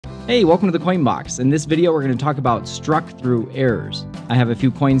Hey, welcome to the Coin Box. In this video, we're going to talk about Struck Thru Errors. I have a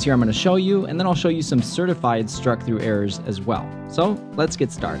few coins here I'm going to show you, and then I'll show you some certified Struck Thru Errors as well. So let's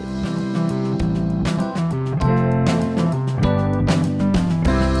get started.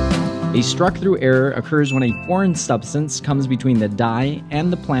 A Struck Thru error occurs when a foreign substance comes between the die and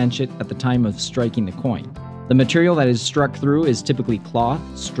the planchet at the time of striking the coin. The material that is struck through is typically cloth,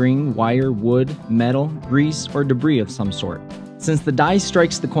 string, wire, wood, metal, grease, or debris of some sort. Since the die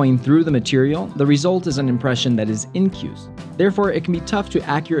strikes the coin through the material, the result is an impression that is incuse. Therefore, it can be tough to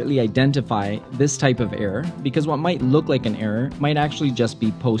accurately identify this type of error because what might look like an error might actually just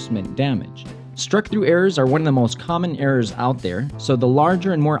be post-mint damage. Struck through errors are one of the most common errors out there, so the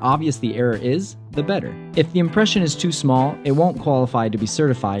larger and more obvious the error is, the better. If the impression is too small, it won't qualify to be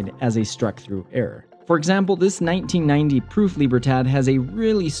certified as a struck through error. For example, this 1990 proof Libertad has a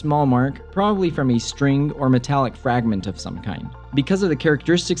really small mark, probably from a string or metallic fragment of some kind. Because of the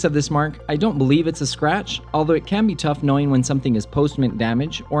characteristics of this mark, I don't believe it's a scratch, although it can be tough knowing when something is post-mint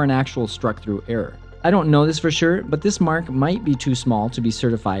damage or an actual struck through error. I don't know this for sure, but this mark might be too small to be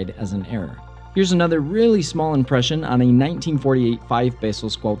certified as an error. Here's another really small impression on a 1948 5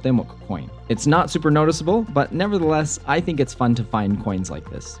 pesos Cuauhtémoc coin. It's not super noticeable, but nevertheless, I think it's fun to find coins like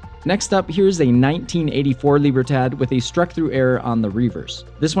this. Next up, here's a 1984 Libertad with a struck through error on the reverse.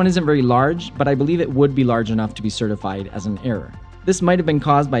 This one isn't very large, but I believe it would be large enough to be certified as an error. This might have been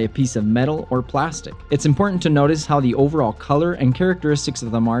caused by a piece of metal or plastic. It's important to notice how the overall color and characteristics of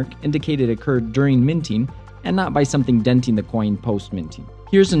the mark indicate it occurred during minting and not by something denting the coin post-minting.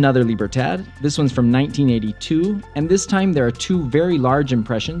 Here's another Libertad. This one's from 1982, and this time there are two very large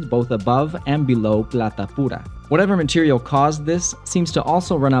impressions both above and below plata pura. Whatever material caused this seems to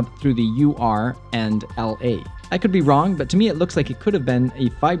also run up through the UR and LA. I could be wrong, but to me it looks like it could have been a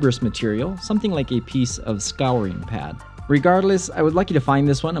fibrous material, something like a piece of scouring pad. Regardless, I was lucky to find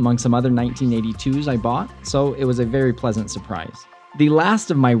this one among some other 1982s I bought, so it was a very pleasant surprise. The last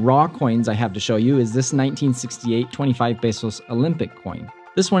of my raw coins I have to show you is this 1968 25 pesos Olympic coin.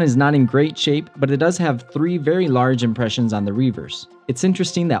 This one is not in great shape, but it does have three very large impressions on the reverse. It's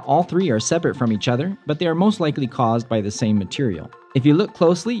interesting that all three are separate from each other, but they are most likely caused by the same material. If you look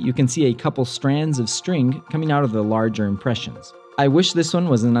closely, you can see a couple strands of string coming out of the larger impressions. I wish this one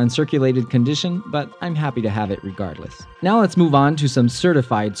was in uncirculated condition, but I'm happy to have it regardless. Now let's move on to some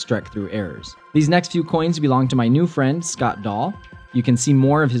certified struck through errors. These next few coins belong to my new friend, Scott Dahl. You can see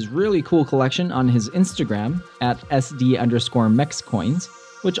more of his really cool collection on his Instagram at SD_mexcoins,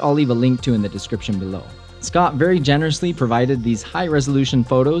 which I'll leave a link to in the description below. Scott very generously provided these high-resolution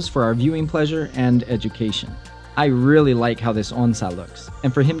photos for our viewing pleasure and education. I really like how this Onza looks,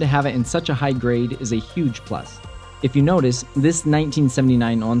 and for him to have it in such a high grade is a huge plus. If you notice, this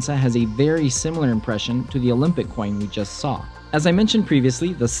 1979 Onza has a very similar impression to the Olympic coin we just saw. As I mentioned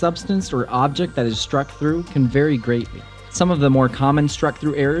previously, the substance or object that is struck through can vary greatly. Some of the more common struck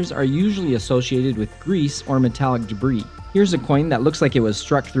through errors are usually associated with grease or metallic debris. Here's a coin that looks like it was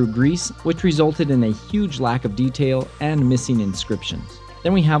struck through grease, which resulted in a huge lack of detail and missing inscriptions.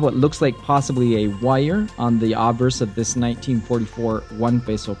 Then we have what looks like possibly a wire on the obverse of this 1944 1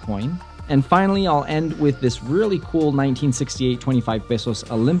 peso coin. And finally, I'll end with this really cool 1968 25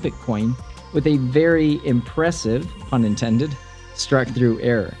 pesos Olympic coin with a very impressive, pun intended, struck through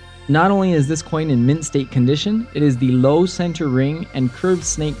error. Not only is this coin in mint state condition, it is the low center ring and curved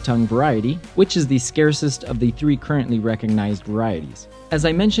snake tongue variety, which is the scarcest of the three currently recognized varieties. As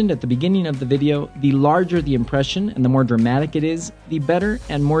I mentioned at the beginning of the video, the larger the impression and the more dramatic it is, the better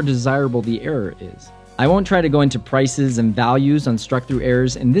and more desirable the error is. I won't try to go into prices and values on struck through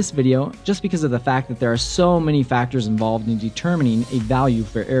errors in this video just because of the fact that there are so many factors involved in determining a value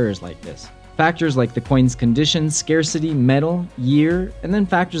for errors like this. Factors like the coin's condition, scarcity, metal, year, and then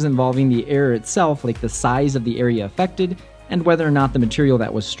factors involving the error itself like the size of the area affected and whether or not the material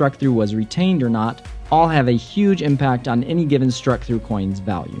that was struck through was retained or not, all have a huge impact on any given struck through coin's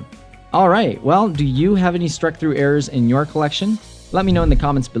value. Alright, well, do you have any struck through errors in your collection? Let me know in the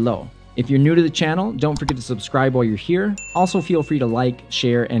comments below. If you're new to the channel, don't forget to subscribe while you're here. Also feel free to like,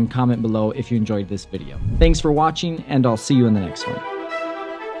 share, and comment below if you enjoyed this video. Thanks for watching, and I'll see you in the next one.